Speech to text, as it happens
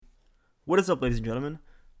What is up, ladies and gentlemen?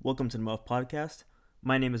 Welcome to the Muffed podcast.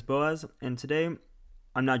 My name is Boaz, and today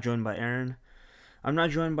I'm not joined by Aaron. I'm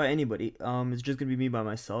not joined by anybody. It's just gonna be me by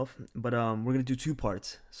myself. But we're gonna do two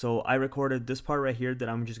parts. So I recorded this part right here that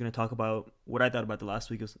I'm just gonna talk about what I thought about the last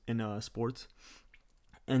week in sports,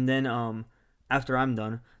 and then after I'm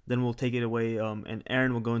done, then we'll take it away. And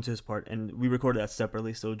Aaron will go into his part, and we recorded that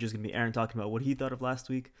separately. So it's just gonna be Aaron talking about what he thought of last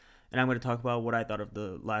week, and I'm gonna talk about what I thought of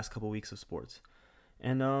the last couple weeks of sports.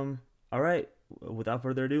 And all right, without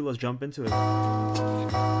further ado, let's jump into it.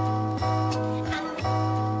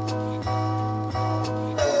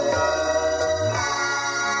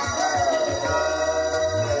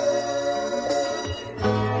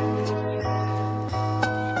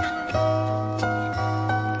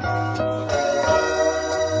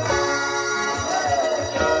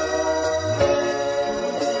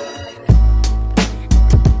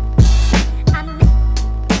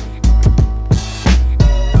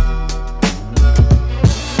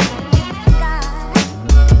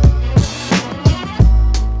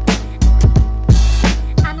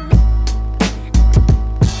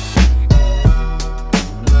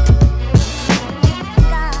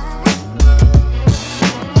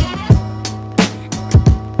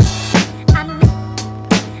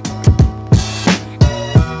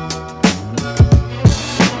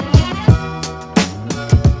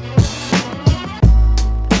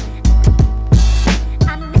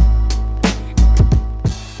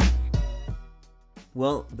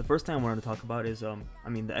 Well, the first thing I wanted to talk about is the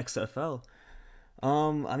XFL.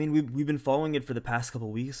 We've been following it for the past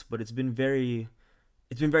couple weeks, but it's been very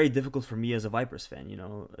difficult for me as a Vipers fan. You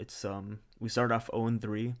know, it's we started off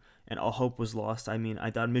 0-3, and all hope was lost. I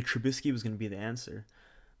thought Mitch Trubisky was gonna be the answer,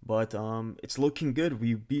 but it's looking good.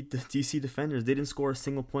 We beat the DC Defenders. They didn't score a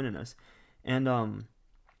single point in us, and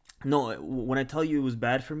no, when I tell you it was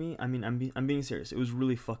bad for me, I'm being serious. It was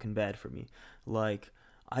really fucking bad for me. Like,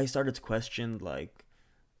 I started to question, like,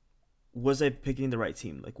 was I picking the right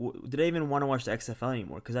team? Like, did I even want to watch the XFL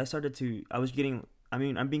anymore? Because I'm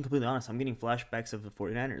being completely honest. I'm getting flashbacks of the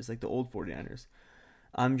 49ers, like the old 49ers.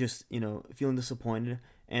 I'm just, feeling disappointed.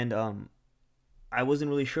 And I wasn't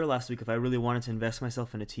really sure last week if I really wanted to invest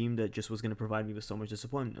myself in a team that just was going to provide me with so much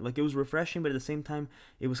disappointment. Like, it was refreshing, but at the same time,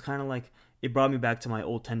 it was kind of like it brought me back to my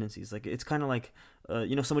old tendencies. Like, it's kind of like,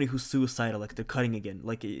 somebody who's suicidal, like they're cutting again.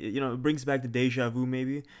 Like, it brings back the deja vu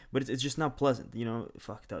maybe, but it's just not pleasant.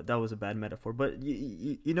 Fuck, that was a bad metaphor. But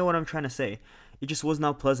you know what I'm trying to say. It just was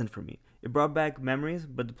not pleasant for me. It brought back memories,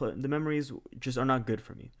 but the memories just are not good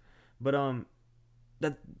for me. But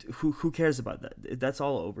that who cares about that? That's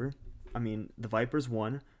all over. The Vipers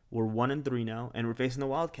won. We're 1-3 now, and we're facing the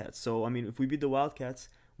Wildcats. So, if we beat the Wildcats,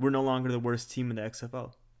 we're no longer the worst team in the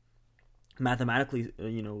XFL. Mathematically,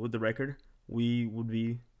 with the record, we would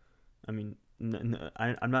be. I'm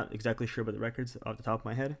not exactly sure about the records off the top of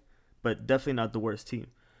my head, but definitely not the worst team.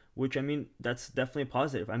 Which, that's definitely a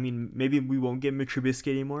positive. Maybe we won't get Mitch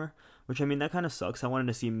Trubisky anymore, which, that kind of sucks. I wanted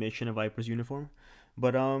to see Mitch in a Vipers uniform,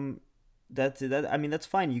 but that's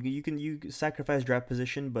fine. You sacrifice draft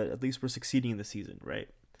position, but at least we're succeeding in the season, right?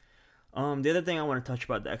 The other thing I want to touch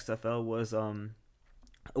about the XFL was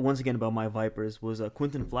once again about my Vipers was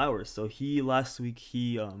Quinton Flowers. So last week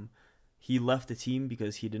he left the team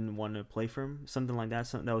because he didn't want to play for him, something like that.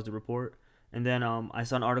 That was the report. And then I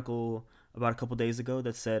saw an article about a couple days ago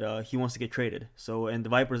that said he wants to get traded. So, and the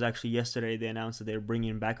Vipers actually yesterday they announced that they're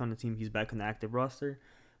bringing him back on the team. He's back on the active roster.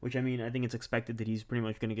 Which, I think it's expected that he's pretty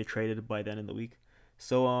much going to get traded by the end of the week.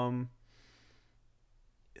 So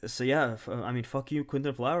yeah, fuck you,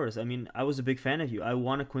 Quinton Flowers. I was a big fan of you. I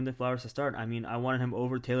wanted Quinton Flowers to start. I wanted him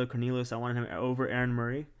over Taylor Cornelius. I wanted him over Aaron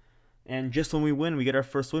Murray. And just when we win, we get our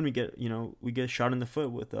first win, we get shot in the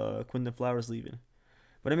foot with Quinton Flowers leaving.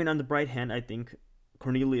 But on the bright hand, I think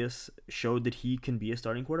Cornelius showed that he can be a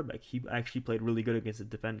starting quarterback. He actually played really good against the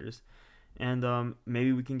defenders. And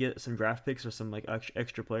maybe we can get some draft picks or some like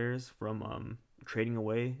extra players from trading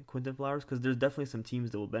away Quinton Flowers, because there's definitely some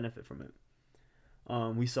teams that will benefit from it.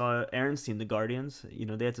 We saw Aaron's team, the Guardians.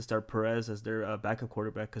 They had to start Perez as their backup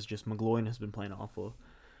quarterback because just McGloin has been playing awful.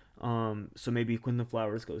 So maybe Quinton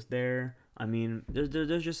Flowers goes there.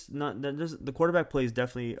 There's just not the quarterback play is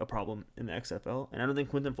definitely a problem in the XFL, and I don't think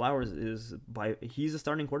Quinton Flowers he's a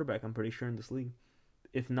starting quarterback. I'm pretty sure in this league.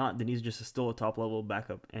 If not, then he's just still a top level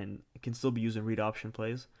backup and can still be used in read option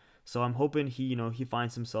plays. So I'm hoping he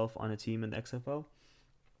finds himself on a team in the XFL.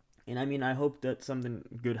 And I hope that something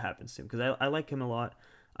good happens to him because I like him a lot.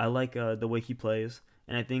 I like the way he plays,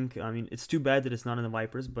 and I think it's too bad that it's not in the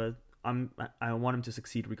Vipers, but I want him to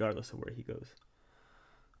succeed regardless of where he goes.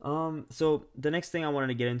 So the next thing I wanted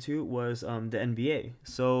to get into was the NBA.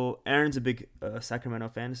 So Aaron's a big Sacramento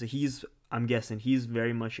fan, so I'm guessing he's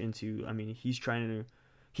very much into. I mean,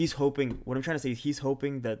 he's hoping. What I'm trying to say is he's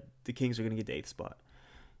hoping that the Kings are gonna get the eighth spot,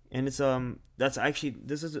 and it's that's actually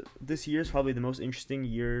this year is probably the most interesting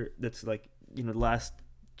year. That's like the last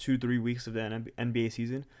 2-3 weeks of the NBA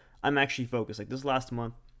season. I'm actually focused. Like this last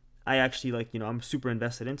month, I actually I'm super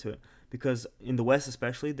invested into it because in the West,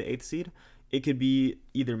 especially the eighth seed, it could be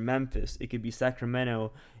either Memphis, it could be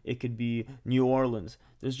Sacramento, it could be New Orleans.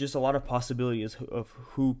 There's just a lot of possibilities of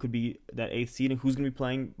who could be that eighth seed and who's going to be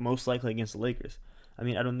playing most likely against the Lakers. I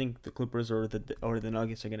mean, I don't think the Clippers or the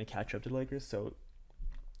Nuggets are going to catch up to the Lakers, so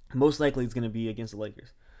most likely it's going to be against the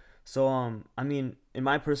Lakers. So I mean, in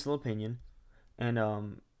my personal opinion, and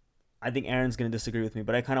I think Aaron's going to disagree with me,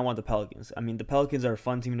 but I kind of want the Pelicans. I mean, the Pelicans are a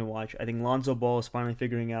fun team to watch. I think Lonzo Ball is finally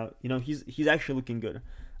figuring out. He's actually looking good.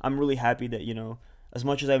 I'm really happy that as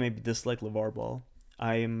much as I maybe dislike LeVar Ball,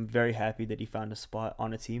 I am very happy that he found a spot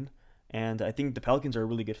on a team, and I think the Pelicans are a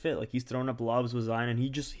really good fit. Like he's throwing up lobs with Zion, and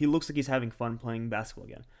he looks like he's having fun playing basketball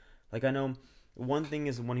again. Like I know one thing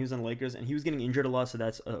is when he was on the Lakers and he was getting injured a lot, so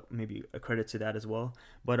that's maybe a credit to that as well.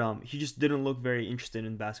 But he just didn't look very interested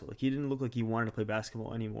in basketball. Like he didn't look like he wanted to play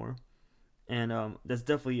basketball anymore, and that's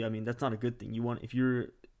definitely, I mean, that's not a good thing. You want if you're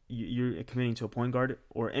committing to a point guard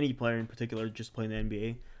or any player in particular just playing the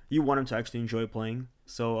NBA, you want him to actually enjoy playing.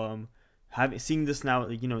 So having seeing this now,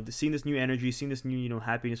 seeing this new energy, seeing this new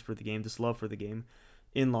happiness for the game, this love for the game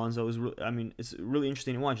in Lonzo is I mean, it's really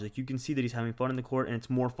interesting to watch. Like you can see that he's having fun in the court, and it's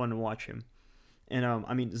more fun to watch him. And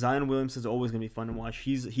I mean, Zion Williamson is always gonna be fun to watch.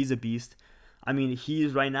 He's a beast. I mean, he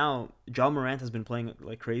is right now. John Morant has been playing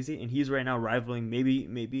like crazy, and he's right now rivaling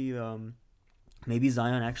maybe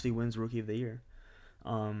Zion actually wins Rookie of the Year.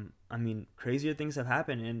 I mean, crazier things have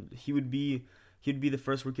happened, and he'd be the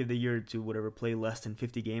first Rookie of the Year to whatever play less than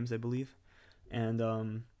 50 games, I believe.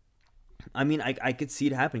 And I mean, I could see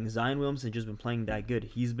it happening. Zion Williamson has just been playing that good.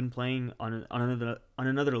 He's been playing on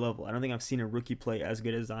another level. I don't think I've seen a rookie play as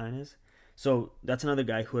good as Zion is. So that's another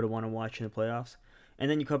guy who I'd want to watch in the playoffs. And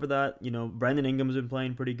then you cover that, Brandon Ingram's been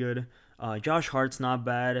playing pretty good. Josh Hart's not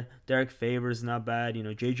bad. Derek Favors not bad.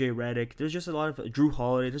 JJ Redick. There's just a lot of Drew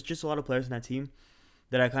Holiday. There's just a lot of players in that team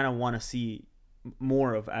that I kind of want to see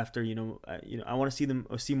more of after I want to see them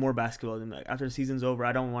see more basketball. And like, after the season's over,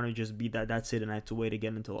 I don't want to just be that's it and I have to wait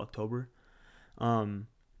again until October. I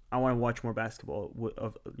want to watch more basketball.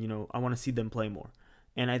 I want to see them play more,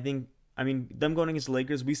 and I mean them going against the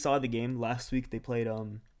Lakers. We saw the game last week. They played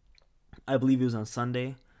I believe it was on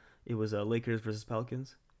Sunday. It was Lakers versus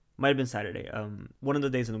Pelicans. Might have been Saturday. One of the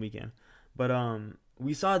days in the weekend. But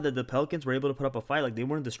we saw that the Pelicans were able to put up a fight. Like they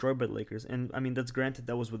weren't destroyed by the Lakers. And I mean that's granted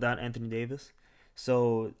that was without Anthony Davis.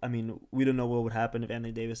 So I mean we don't know what would happen if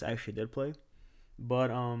Anthony Davis actually did play.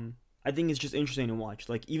 But I think it's just interesting to watch.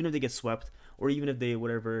 Like even if they get swept or even if they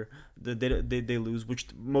whatever they lose, which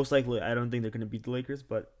most likely I don't think they're gonna beat the Lakers.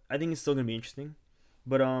 But I think it's still gonna be interesting.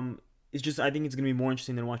 But it's just I think it's gonna be more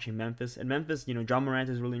interesting than watching Memphis. And Memphis, John Morant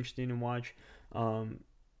is really interesting to watch.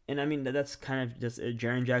 And I mean that's kind of just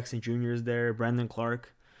Jaren Jackson Jr. is there, Brandon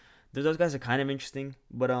Clark. Those guys are kind of interesting,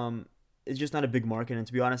 but it's just not a big market. And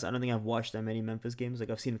to be honest, I don't think I've watched that many Memphis games. Like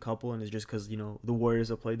I've seen a couple, and it's just because the Warriors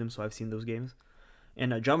have played them, so I've seen those games.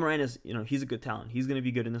 And John Morant is he's a good talent. He's gonna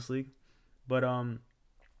be good in this league, but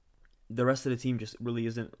the rest of the team just really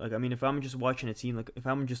isn't. Like I mean, if I'm just watching a team, like if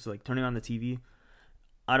I'm just like turning on the TV,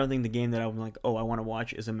 I don't think the game that I'm like, oh, I want to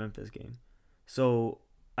watch is a Memphis game. So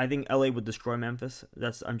I think LA would destroy Memphis.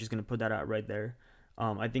 I'm just gonna put that out right there.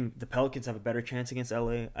 I think the Pelicans have a better chance against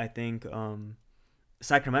LA. I think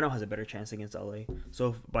Sacramento has a better chance against LA.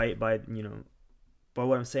 So by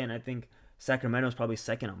what I'm saying, I think Sacramento is probably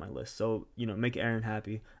second on my list. So make Aaron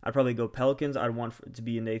happy. I'd probably go Pelicans. I'd want to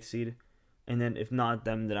be in the eighth seed, and then if not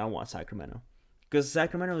them, then I want Sacramento because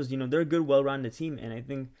Sacramento is they're a good, well-rounded team, and I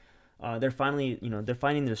think they're finally they're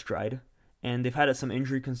finding their stride, and they've had some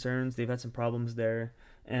injury concerns. They've had some problems there,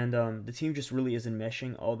 and the team just really isn't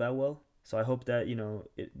meshing all that well. So I hope that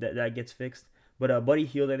that gets fixed. But Buddy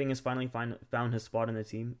Hield, I think, has finally found his spot in the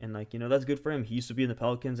team, and that's good for him. He used to be in the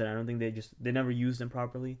Pelicans, and I don't think they never used him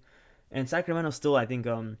properly. And Sacramento still, I think,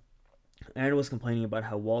 Aaron was complaining about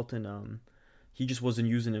how Walton, he just wasn't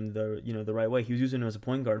using him the right way. He was using him as a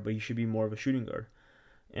point guard, but he should be more of a shooting guard.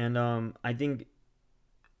 And I think,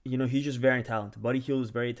 he's just very talented. Buddy Hield is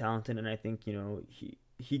very talented, and I think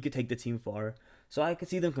he could take the team far. So I could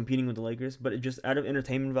see them competing with the Lakers, but just out of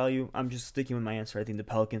entertainment value, I'm just sticking with my answer. I think the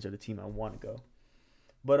Pelicans are the team I want to go.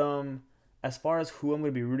 But as far as who I'm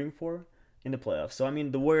going to be rooting for in the playoffs, so I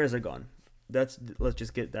mean the Warriors are gone. that's let's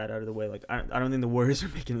just get that out of the way. Like I don't think the Warriors are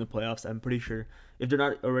making the playoffs. I'm pretty sure if they're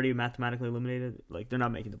not already mathematically eliminated, like they're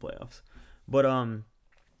not making the playoffs. But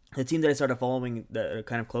the team that I started following that are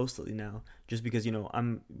kind of closely now, just because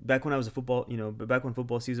I'm back when I was a football, but back when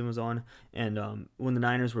football season was on, and when the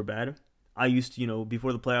Niners were bad, I used to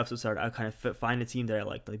before the playoffs would start, I kind of find a team that I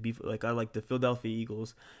liked, like I like the Philadelphia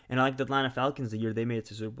Eagles, and I like the Atlanta Falcons the year they made it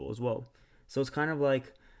to Super Bowl as well. So it's kind of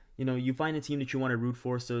like you find a team that you want to root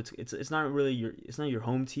for. So it's not really your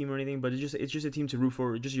home team or anything, but it's just a team to root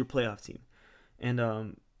for, just your playoff team,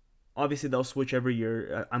 and obviously they'll switch every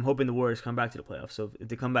year. I'm hoping the Warriors come back to the playoffs. So if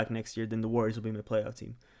they come back next year, then the Warriors will be my playoff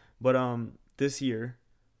team. But this year,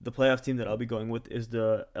 the playoff team that I'll be going with is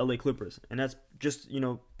the LA Clippers, and that's just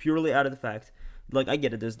purely out of the fact. Like I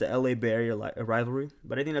get it, there's the LA Bay Area rivalry,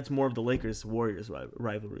 but I think that's more of the Lakers Warriors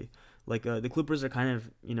rivalry. Like the Clippers are kind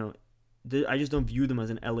of I just don't view them as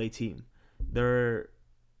an LA team. They're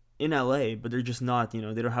in LA, but they're just not. They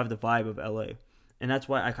don't have the vibe of LA, and that's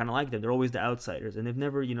why I kind of like them. They're always the outsiders, and they've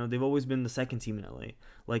never, they've always been the second team in LA.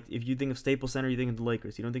 Like if you think of Staples Center, you think of the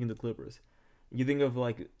Lakers. You don't think of the Clippers. You think of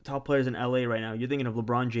like top players in LA right now. You're thinking of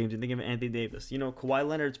LeBron James. You're thinking of Anthony Davis. Kawhi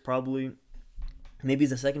Leonard's probably maybe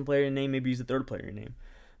he's the second player in name. Maybe he's the third player in name.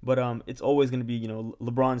 But it's always going to be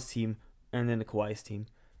LeBron's team and then the Kawhi's team.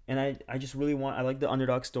 And I just really I like the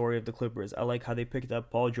underdog story of the Clippers. I like how they picked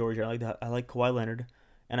up Paul George. I like Kawhi Leonard,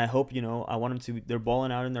 and I hope I want them to. They're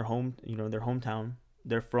balling out in their their hometown.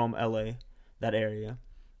 They're from LA, that area,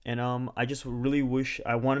 and I just really wish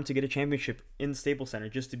I want them to get a championship in the Staples Center,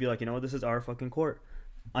 just to be like, this is our fucking court.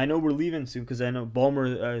 I know we're leaving soon because I know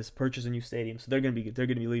Ballmer has purchased a new stadium, so they're gonna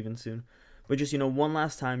be leaving soon. But just one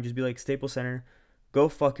last time, just be like Staples Center, go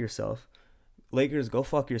fuck yourself. Lakers, go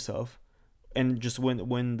fuck yourself and just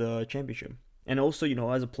win the championship. And also,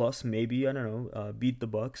 as a plus, maybe I don't know, beat the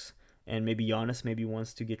Bucks, and maybe Giannis maybe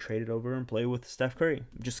wants to get traded over and play with Steph Curry.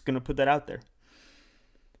 I'm just gonna put that out there.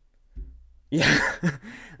 Yeah.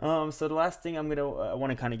 So the last thing I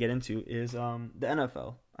want to kind of get into is the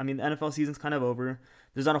NFL. I mean, the NFL season's kind of over.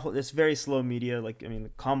 There's not a whole. It's very slow media. Like I mean, the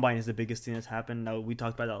combine is the biggest thing that's happened. Now we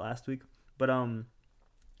talked about that last week, but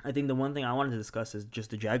I think the one thing I wanted to discuss is just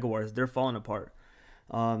the Jaguars. They're falling apart.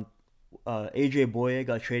 Um, AJ Boye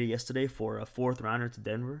got traded yesterday for a fourth rounder to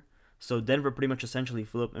Denver. So Denver pretty much essentially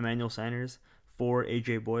flipped Emmanuel Sanders for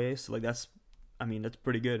AJ Boye. So like I mean that's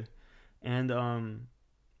pretty good. And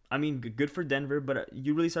I mean good for Denver, but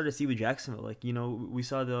you really started to see with Jacksonville. Like we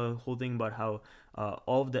saw the whole thing about how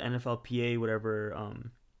all of the NFLPA whatever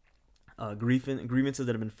grievances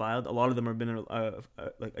that have been filed, a lot of them have been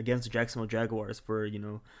like against the Jacksonville Jaguars for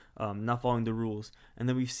not following the rules. And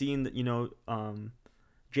then we've seen that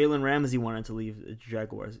Jalen Ramsey wanted to leave the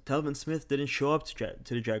Jaguars. Telvin Smith didn't show up to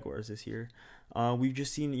the Jaguars this year. We've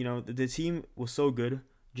just seen, the team was so good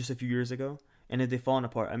just a few years ago, and they've fallen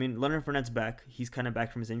apart. I mean, Leonard Fournette's back. He's kind of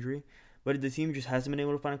back from his injury, but the team just hasn't been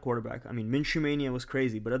able to find a quarterback. I mean, Minshew Mania was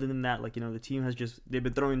crazy, but other than that, the team has they've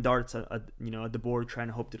been throwing darts at the board trying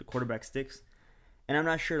to hope that the quarterback sticks. And I'm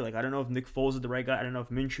not sure. I don't know if Nick Foles is the right guy. I don't know if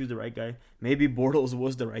Minshew's the right guy. Maybe Bortles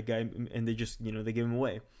was the right guy, and they just, they gave him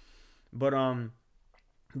away. But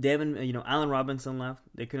they haven't, Allen Robinson left.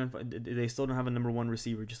 They couldn't. They still don't have a number one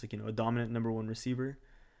receiver, just a dominant number one receiver.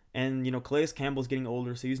 And Calais Campbell's getting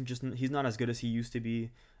older, so he's not as good as he used to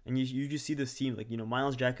be. And you just see this team,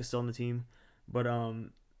 Miles Jack is still on the team, but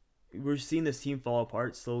we're seeing this team fall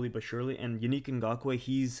apart slowly but surely. And Yannick Ngakoue,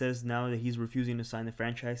 he says now that he's refusing to sign the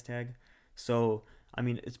franchise tag. So I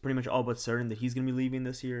mean, it's pretty much all but certain that he's gonna be leaving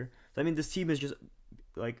this year. So I mean, this team is just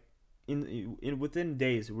in within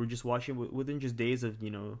days. We're just watching within just days of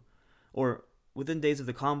or within days of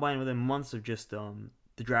the combine, within months of just the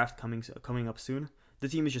draft coming up soon. The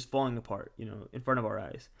team is just falling apart, in front of our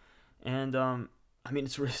eyes, and I mean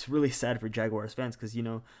it's really sad for Jaguars fans because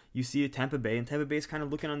you see Tampa Bay, and Tampa Bay is kind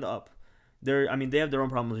of looking on the up. They have their own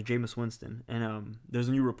problems with Jameis Winston, and there's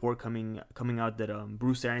a new report coming out that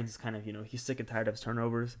Bruce Arians is kind of he's sick and tired of his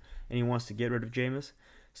turnovers, and he wants to get rid of Jameis.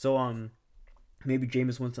 So maybe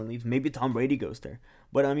Jameis Winston leaves, maybe Tom Brady goes there,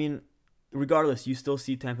 but I mean, regardless, you still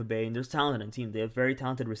see Tampa Bay, and there's talent on the team. They have very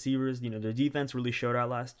talented receivers. Their defense really showed out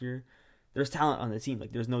last year. There's talent on the team,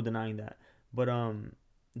 there's no denying that. But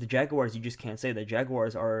the Jaguars, you just can't say that.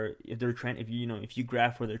 Jaguars are if you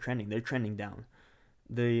graph where they're trending down.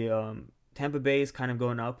 The Tampa Bay is kind of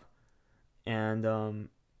going up, and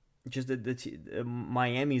just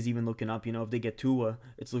Miami is even looking up. If they get Tua,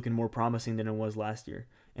 it's looking more promising than it was last year.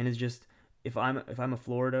 And it's just if I'm a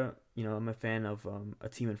Florida, I'm a fan of a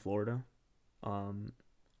team in Florida.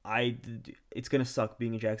 It's gonna suck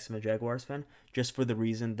being a Jacksonville Jaguars fan just for the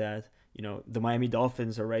reason that the Miami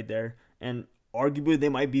Dolphins are right there, and arguably they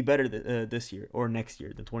might be better this year or next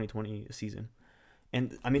year, the 2020 season.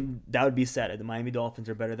 And I mean, that would be sad. If the Miami Dolphins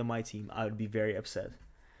are better than my team, I would be very upset.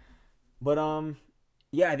 But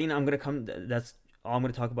yeah, I think I'm gonna come. That's all I'm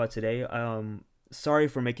gonna talk about today. Sorry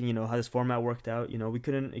for making how this format worked out. We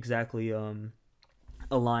couldn't exactly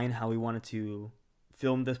align how we wanted to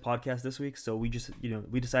film this podcast this week, so we just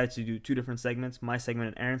we decided to do two different segments, my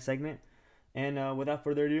segment and Aaron's segment. And without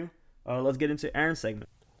further ado, let's get into Aaron's segment.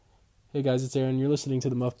 Hey guys, it's Aaron. You're listening to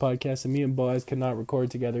the Muffed podcast, and me and Boaz cannot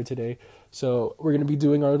record together today, so we're going to be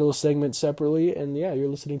doing our little segment separately. And yeah, you're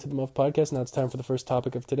listening to the Muffed podcast. Now it's time for the first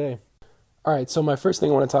topic of today. All right, so my first thing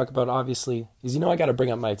I want to talk about, obviously, is I got to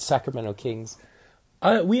bring up my Sacramento Kings.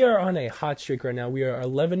 We are on a hot streak right now. We are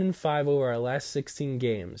 11-5 over our last 16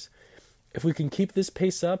 games. If we can keep this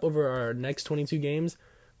pace up over our next 22 games,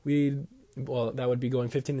 that would be going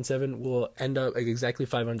 15-7. We'll end up like exactly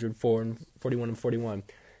 500, 41-41.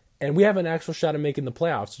 And we have an actual shot of making the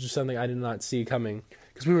playoffs, which is something I did not see coming.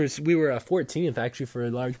 Because we were 14th, actually, for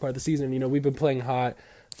a large part of the season. We've been playing hot.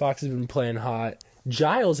 Fox has been playing hot.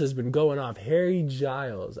 Giles has been going off. Harry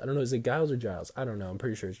Giles. I don't know, is it Giles or Giles? I don't know. I'm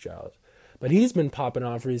pretty sure it's Giles. But he's been popping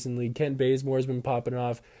off recently. Kent Bazemore's been popping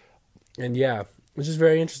off. And yeah, which is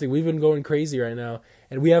very interesting. We've been going crazy right now.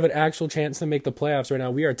 And we have an actual chance to make the playoffs right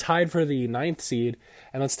now. We are tied for the 9th seed.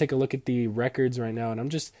 And let's take a look at the records right now.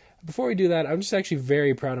 And before we do that, I'm just actually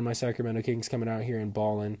very proud of my Sacramento Kings coming out here and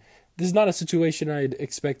balling. This is not a situation I'd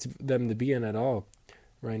expect them to be in at all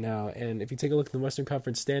right now. And if you take a look at the Western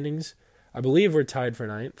Conference standings, I believe we're tied for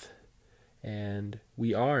 9th. And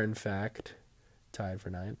we are, in fact, tied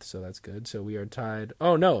for 9th. So that's good. So we are tied.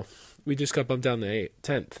 Oh, no. We just got bumped down to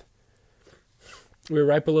 10th. We're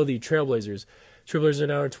right below the Trailblazers. Trailblazers are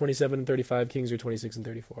now 27-35. Kings are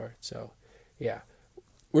 26-34. So, yeah.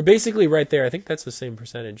 We're basically right there. I think that's the same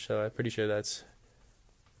percentage, so I'm pretty sure that's...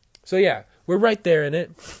 So, yeah, we're right there in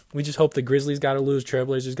it. We just hope the Grizzlies got to lose,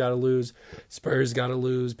 Trailblazers got to lose, Spurs got to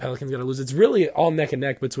lose, Pelicans got to lose. It's really all neck and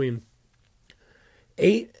neck between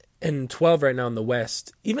 8 and 12 right now in the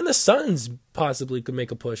West. Even the Suns possibly could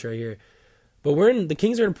make a push right here. But the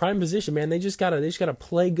Kings are in prime position, man. They just gotta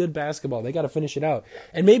play good basketball. They gotta finish it out.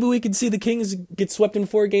 And maybe we could see the Kings get swept in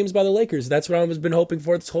 4 games by the Lakers. That's what I've been hoping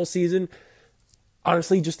for this whole season.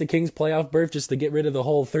 Honestly, just the Kings playoff berth, just to get rid of the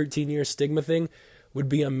whole 13-year stigma thing, would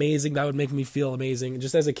be amazing. That would make me feel amazing.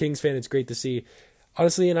 Just as a Kings fan, it's great to see.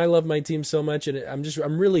 Honestly, and I love my team so much, and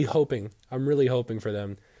I'm really hoping for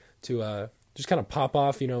them to just kind of pop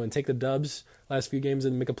off, and take the dubs last few games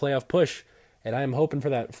and make a playoff push. And I am hoping for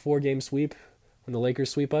that 4-game sweep when the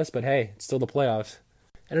Lakers sweep us, but hey, it's still the playoffs.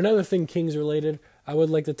 And another thing Kings related I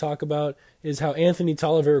would like to talk about is how Anthony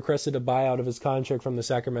Tolliver requested a buyout of his contract from the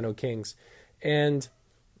Sacramento Kings. And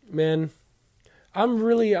man, I'm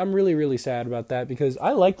really sad about that, because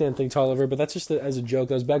I liked Anthony Tolliver, but that's just as a joke.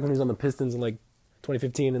 That was back when he was on the Pistons in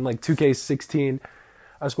 2015 and 2K16.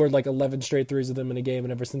 I scored 11 straight threes with him in a game,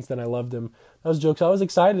 and ever since then I loved him. That was a joke. So I was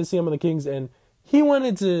excited to see him on the Kings, and he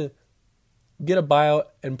wanted to get a buyout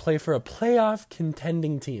and play for a playoff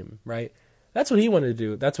contending team, right? That's what he wanted to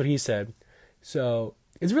do. That's what he said. So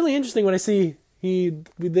it's really interesting when I see we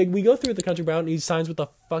go through the country buyout and he signs with the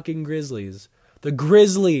fucking Grizzlies. The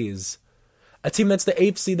Grizzlies. A team that's the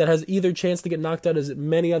 8th seed that has either chance to get knocked out as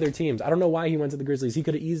many other teams. I don't know why he went to the Grizzlies. He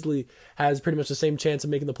could have easily has pretty much the same chance of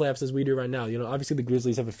making the playoffs as we do right now. Obviously the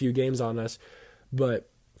Grizzlies have a few games on us, but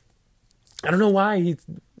I don't know why I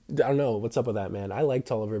don't know what's up with that, man. I like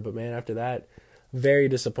Tolliver, but man, after that, very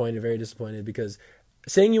disappointed because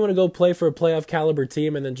saying you want to go play for a playoff caliber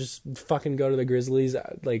team and then just fucking go to the Grizzlies,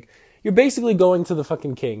 you're basically going to the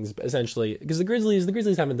fucking Kings, essentially. Because the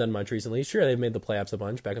Grizzlies haven't done much recently. Sure, they've made the playoffs a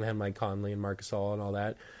bunch, back when they had Mike Conley and Marc Gasol and all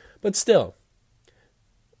that. But still,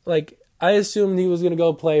 I assumed he was going to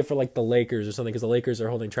go play for, the Lakers or something, because the Lakers are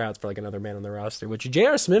holding tryouts for, another man on the roster, which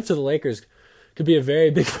J.R. Smith to the Lakers could be a very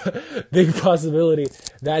big big possibility.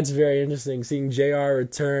 That's very interesting, seeing J.R.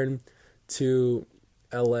 return to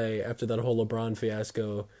L.A. after that whole LeBron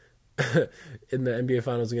fiasco in the NBA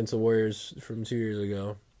Finals against the Warriors from 2 years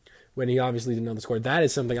ago, when he obviously didn't know the score. That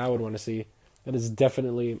is something I would want to see. That is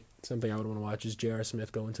definitely something I would want to watch, is J.R.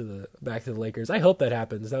 Smith going back to the Lakers. I hope that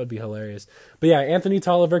happens. That would be hilarious. But yeah, Anthony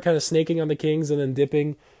Tolliver kind of snaking on the Kings and then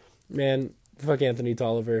dipping. Man, fuck Anthony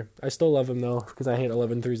Tolliver. I still love him, though, because I hate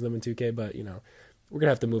 11 threes of them in 2K, but, we're going to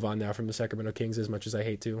have to move on now from the Sacramento Kings, as much as I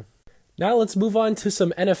hate to. Now let's move on to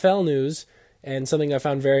some NFL news. And something I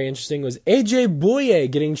found very interesting was A.J.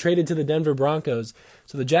 Bouye getting traded to the Denver Broncos.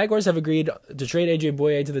 So the Jaguars have agreed to trade A.J.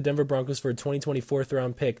 Bouye to the Denver Broncos for a 2024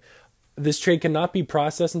 4th-round pick. This trade cannot be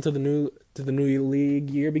processed until the new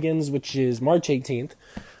league year begins, which is March 18th.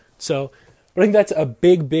 So I think that's a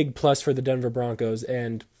big, big plus for the Denver Broncos.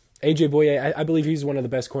 And AJ Boye, I believe he's one of the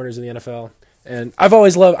best corners in the NFL. And I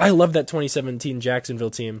love that 2017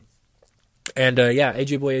 Jacksonville team. And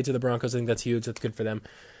AJ Boye to the Broncos, I think that's huge. That's good for them.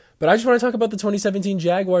 But I just want to talk about the 2017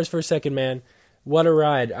 Jaguars for a second, man. What a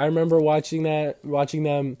ride. I remember watching them,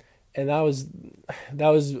 and that was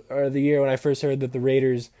the year when I first heard that the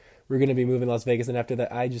Raiders were going to be moving to Las Vegas. And after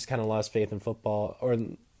that, I just kind of lost faith in football or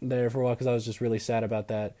there for a while because I was just really sad about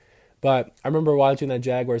that. But I remember watching that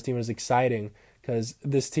Jaguars team. It was exciting because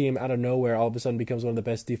this team out of nowhere all of a sudden becomes one of the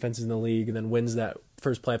best defenses in the league and then wins that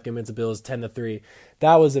first playoff game against the Bills 10-3.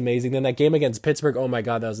 That was amazing. Then that game against Pittsburgh, oh my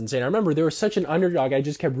God, that was insane. I remember they were such an underdog. I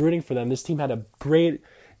just kept rooting for them. This team had a great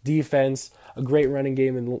defense, a great running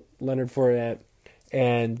game in Leonard Fournette,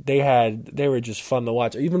 and they were just fun to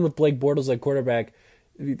watch. Even with Blake Bortles like quarterback,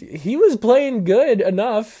 he was playing good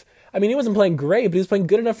enough. I mean, he wasn't playing great, but he was playing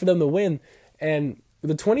good enough for them to win. And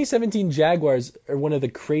the 2017 Jaguars are one of the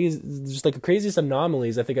craziest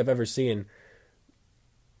anomalies I think I've ever seen.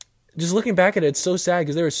 Just looking back at it, it's so sad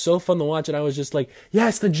because they were so fun to watch, and I was just like,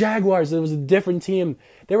 yes, the Jaguars. It was a different team.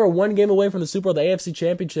 They were one game away from the Super Bowl, the AFC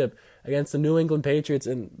Championship against the New England Patriots,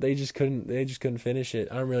 and they just couldn't finish it.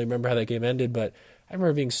 I don't really remember how that game ended, but I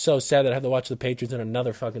remember being so sad that I had to watch the Patriots in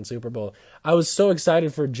another fucking Super Bowl. I was so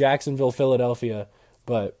excited for Jacksonville, Philadelphia,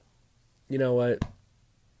 but you know what?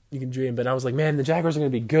 You can dream, but I was like, man, the Jaguars are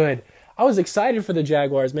going to be good. I was excited for the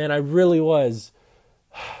Jaguars, man. I really was.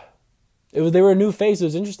 They were a new face. It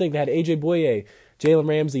was interesting. They had AJ Boye, Jalen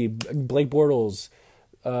Ramsey, Blake Bortles,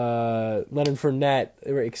 Leonard Fournette.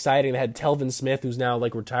 They were exciting. They had Telvin Smith, who's now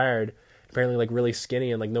like retired, apparently like really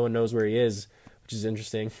skinny and like no one knows where he is, which is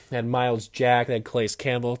interesting. They had Miles Jack. They had Calais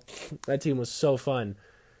Campbell. That team was so fun,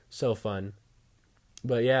 so fun.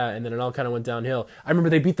 But yeah, and then it all kind of went downhill. I remember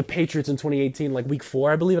they beat the Patriots in 2018, like week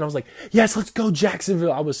 4, I believe, and I was like, yes, let's go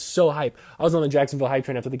Jacksonville. I was so hyped. I was on the Jacksonville hype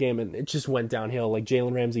train after the game, and it just went downhill. Like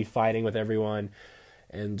Jalen Ramsey fighting with everyone,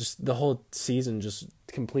 and just the whole season just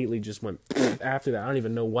completely just went after that. I don't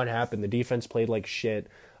even know what happened. The defense played like shit.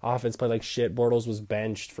 Offense played like shit. Bortles was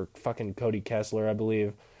benched for fucking Cody Kessler, I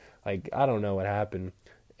believe. Like, I don't know what happened.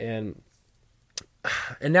 And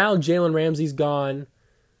now Jalen Ramsey's gone.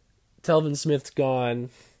 Telvin Smith's gone.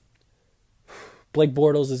 Blake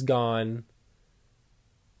Bortles is gone.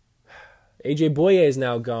 AJ Boye is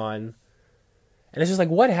now gone. And it's just like,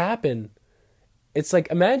 what happened? It's like,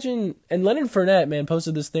 imagine, and Leonard Fournette, man,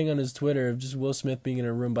 posted this thing on his Twitter of just Will Smith being in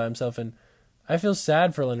a room by himself, and I feel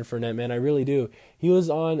sad for Leonard Fournette, man, I really do. He was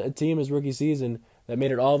on a team his rookie season that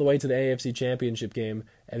made it all the way to the AFC Championship game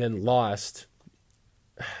and then lost.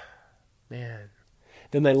 Man.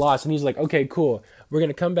 Then they lost, and he's like, okay, cool. We're going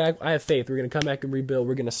to come back. I have faith. We're going to come back and rebuild.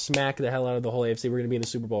 We're going to smack the hell out of the whole AFC. We're going to be in the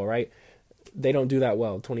Super Bowl, right? They don't do that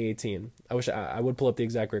well, 2018. I wish I would pull up the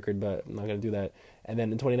exact record, but I'm not going to do that. And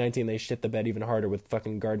then in 2019, they shit the bed even harder with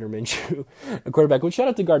fucking Gardner Minshew, a quarterback. Which, shout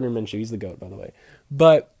out to Gardner Minshew. He's the GOAT, by the way.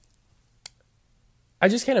 But I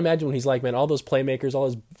just can't imagine what he's like, man. All those playmakers, all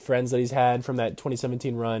his friends that he's had from that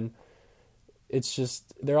 2017 run, it's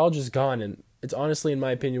just, they're all just gone. And it's honestly, in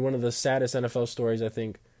my opinion, one of the saddest NFL stories, I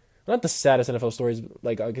think. Not the saddest NFL stories,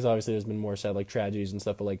 like, because obviously there's been more sad, like, tragedies and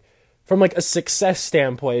stuff, but, like, from, like, a success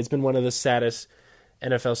standpoint, it's been one of the saddest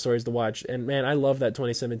NFL stories to watch. And, man, I love that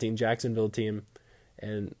 2017 Jacksonville team.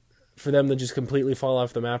 And for them to just completely fall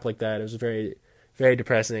off the map like that, it was very, very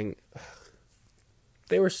depressing.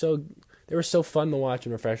 They were so fun to watch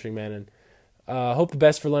and refreshing, man. And I hope the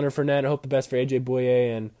best for Leonard Fournette. I hope the best for AJ Boye.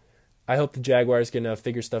 And I hope the Jaguars can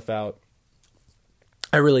figure stuff out.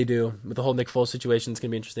 I really do. With the whole Nick Foles situation, it's going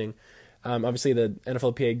to be interesting. Obviously, the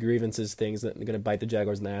NFLPA grievances things that are going to bite the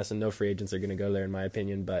Jaguars in the ass, and no free agents are going to go there, in my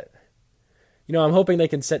opinion. But, you know, I'm hoping they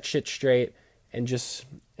can set shit straight and just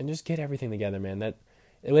get everything together, man.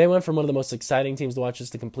 They went from one of the most exciting teams to watch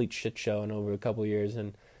just a complete shit show in over a couple years.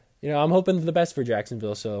 And, you know, I'm hoping for the best for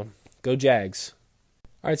Jacksonville, so go Jags.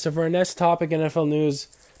 All right, so for our next topic, NFL news,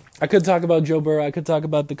 I could talk about Joe Burrow. I could talk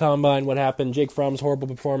about the Combine, what happened, Jake Fromm's horrible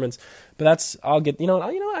performance. But I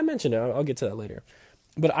mentioned it. I'll get to that later.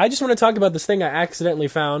 But I just want to talk about this thing I accidentally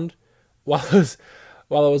found while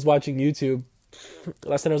I was watching YouTube.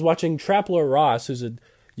 Last night I was watching Traplor Ross, who's a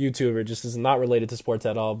YouTuber, just is not related to sports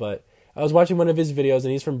at all. But I was watching one of his videos,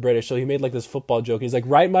 and he's from British, so he made like this football joke. He's like,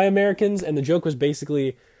 "Right, my Americans," and the joke was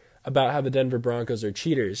basically about how the Denver Broncos are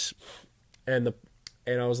cheaters. And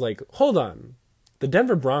I was like, hold on. The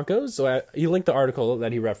Denver Broncos? So he linked the article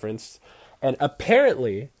that he referenced. And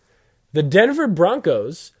apparently, the Denver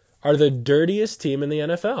Broncos are the dirtiest team in the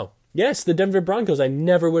NFL. Yes, the Denver Broncos. I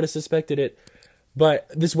never would have suspected it. But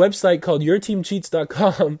this website called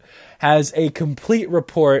YourTeamCheats.com has a complete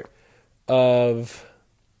report of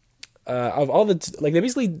of all the like they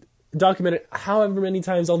basically documented however many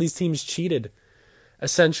times all these teams cheated,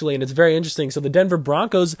 essentially, and it's very interesting. So the Denver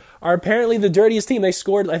Broncos are apparently the dirtiest team. They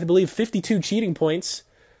scored, I believe, 52 cheating points,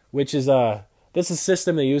 which is this is a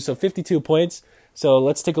system they use, so 52 points. So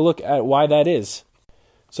let's take a look at why that is.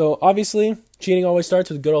 So obviously, cheating always starts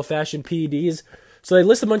with good old-fashioned PEDs. So they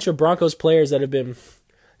list a bunch of Broncos players that have been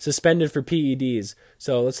suspended for PEDs.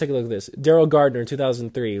 So let's take a look at this. Daryl Gardner,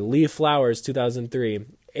 2003. Lee Flowers, 2003.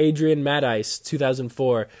 Adrian Madice,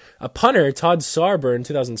 2004. A punter, Todd Sarburn,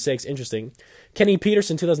 2006. Interesting. Kenny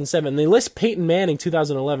Peterson, 2007. They list Peyton Manning,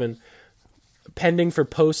 2011. Pending for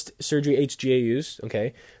post-surgery HGA use.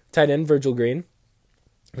 Okay. Tight end, Virgil Green.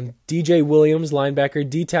 DJ Williams, linebacker.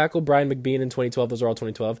 D-tackle, Brian McBean in 2012. Those are all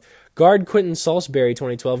 2012. Guard, Quentin Salisbury,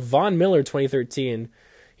 2012. Von Miller, 2013.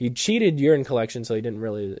 He cheated urine collection, so he didn't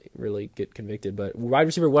really get convicted. But wide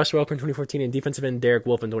receiver Wes Welker in 2014 and defensive end Derek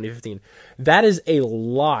Wolfe in 2015. That is a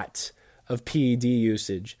lot of PED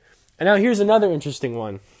usage. And now here's another interesting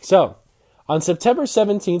one. So, on September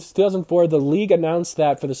 17th, 2004, the league announced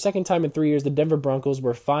that for the second time in 3 years, the Denver Broncos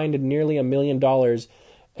were fined nearly $1 million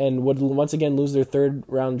and would once again lose their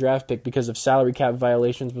third-round draft pick because of salary cap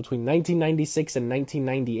violations between 1996 and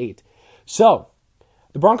 1998. So,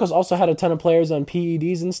 the Broncos also had a ton of players on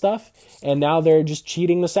PEDs and stuff, and now they're just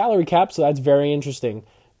cheating the salary cap, so that's very interesting.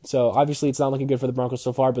 So, obviously, it's not looking good for the Broncos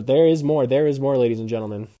so far, but there is more. There is more, ladies and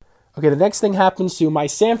gentlemen. Okay, the next thing happens to my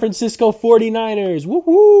San Francisco 49ers.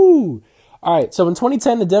 Woohoo! All right, so in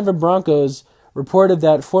 2010, the Denver Broncos reported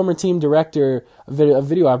that former team director of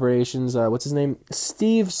video operations, what's his name?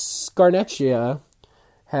 Steve Scarnecchia,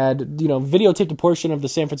 had, videotaped a portion of the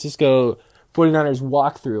San Francisco 49ers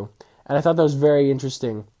walkthrough. And I thought that was very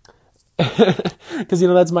interesting because,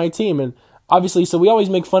 that's my team. And obviously, so we always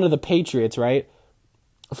make fun of the Patriots, right,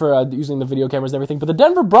 for using the video cameras and everything. But the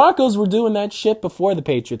Denver Broncos were doing that shit before the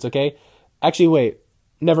Patriots, okay? Actually, wait,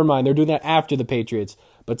 never mind. They're doing that after the Patriots.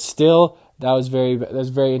 But still, that was very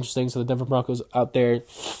interesting. So the Denver Broncos out there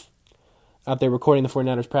recording the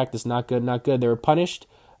 49ers practice, not good. They were punished,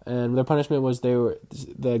 and their punishment was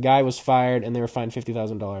the guy was fired, and they were fined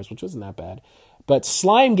 $50,000, which wasn't that bad. But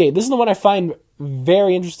Slimegate, this is the one I find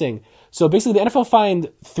very interesting. So basically, the NFL fined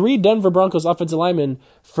 3 Denver Broncos offensive linemen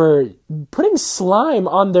for putting slime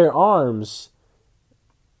on their arms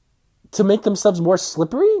to make themselves more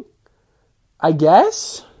slippery, I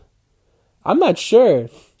guess? I'm not sure.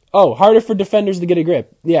 Oh, harder for defenders to get a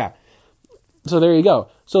grip. Yeah. So there you go.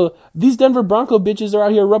 So these Denver Bronco bitches are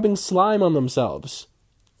out here rubbing slime on themselves,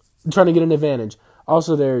 trying to get an advantage.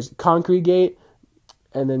 Also, there's Concrete Gate,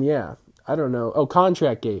 and then, I don't know. Oh,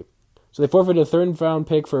 Contract Gate. So they forfeited a third-round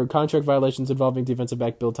pick for contract violations involving defensive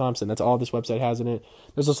back Bill Thompson. That's all this website has in it.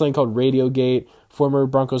 There's also something called Radio Gate. Former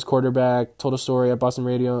Broncos quarterback told a story at Boston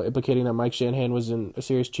Radio implicating that Mike Shanahan was in a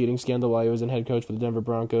serious cheating scandal while he was in head coach for the Denver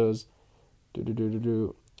Broncos.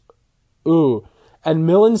 Ooh. And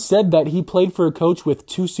Millen said that he played for a coach with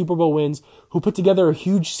 2 Super Bowl wins who put together a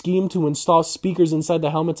huge scheme to install speakers inside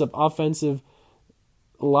the helmets of offensive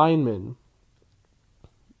linemen.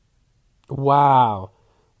 Wow.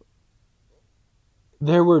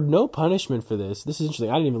 There were no punishment for this. This is interesting.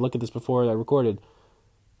 I didn't even look at this before I recorded.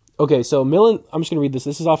 Okay, so Millen, I'm just going to read this.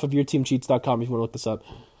 This is off of yourteamcheats.com if you want to look this up.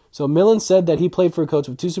 So Millen said that he played for a coach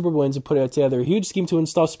with 2 Super Bowl wins and put together a huge scheme to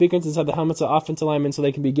install speakers inside the helmets of offensive linemen so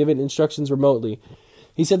they can be given instructions remotely.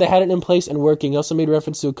 He said they had it in place and working. He also made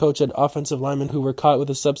reference to a coach at offensive linemen who were caught with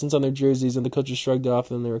a substance on their jerseys, and the coaches shrugged it off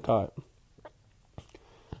and they were caught.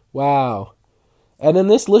 Wow. And then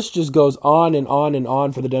this list just goes on and on and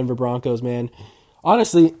on for the Denver Broncos, man.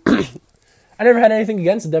 Honestly, I never had anything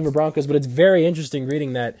against the Denver Broncos, but it's very interesting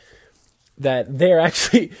reading that they're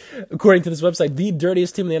actually, according to this website, the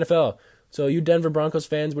dirtiest team in the NFL. So you Denver Broncos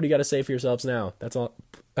fans, what do you got to say for yourselves now? That's all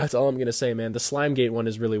I'm going to say, man. The Slimegate one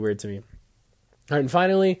is really weird to me. All right, and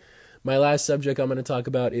finally, my last subject I'm going to talk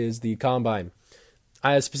about is the Combine.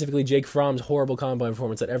 Specifically Jake Fromm's horrible Combine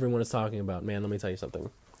performance that everyone is talking about. Man, let me tell you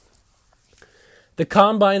something. The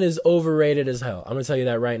Combine is overrated as hell. I'm going to tell you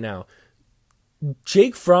that right now.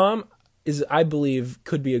 Jake Fromm I believe,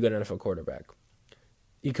 could be a good NFL quarterback.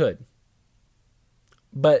 He could.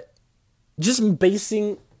 But just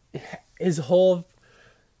basing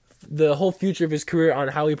the whole future of his career on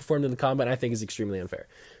how he performed in the Combine, I think is extremely unfair.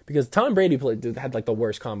 Because Tom Brady had like the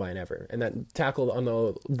worst Combine ever. And that tackle on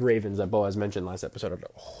the Ravens that Boaz mentioned last episode had a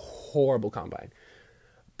horrible Combine.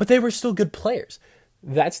 But they were still good players.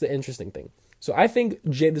 That's the interesting thing. So I think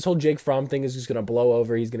this whole Jake Fromm thing is just going to blow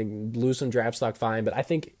over. He's going to lose some draft stock, fine. But I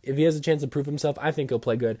think if he has a chance to prove himself, I think he'll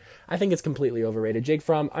play good. I think it's completely overrated. Jake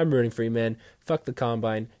Fromm, I'm rooting for you, man. Fuck the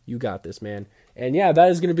Combine. You got this, man. And yeah,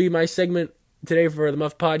 that is going to be my segment Today for the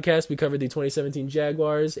Muff Podcast, we covered the 2017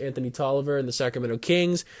 Jaguars, Anthony Tolliver, and the Sacramento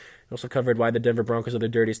Kings. We also covered why the Denver Broncos are the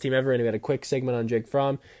dirtiest team ever, and we had a quick segment on Jake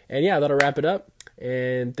Fromm. And yeah, that'll wrap it up.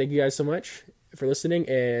 And thank you guys so much for listening.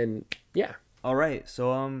 And yeah. All right,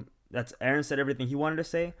 so that's Aaron said everything he wanted to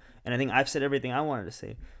say, and I think I've said everything I wanted to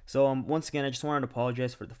say. So once again, I just wanted to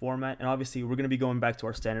apologize for the format, and obviously we're gonna be going back to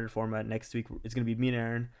our standard format next week. It's gonna be me and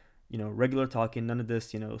Aaron, regular talking, none of this,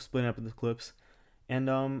 splitting up into clips. And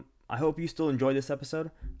I hope you still enjoyed this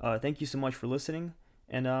episode. Thank you so much for listening,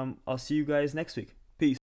 and I'll see you guys next week.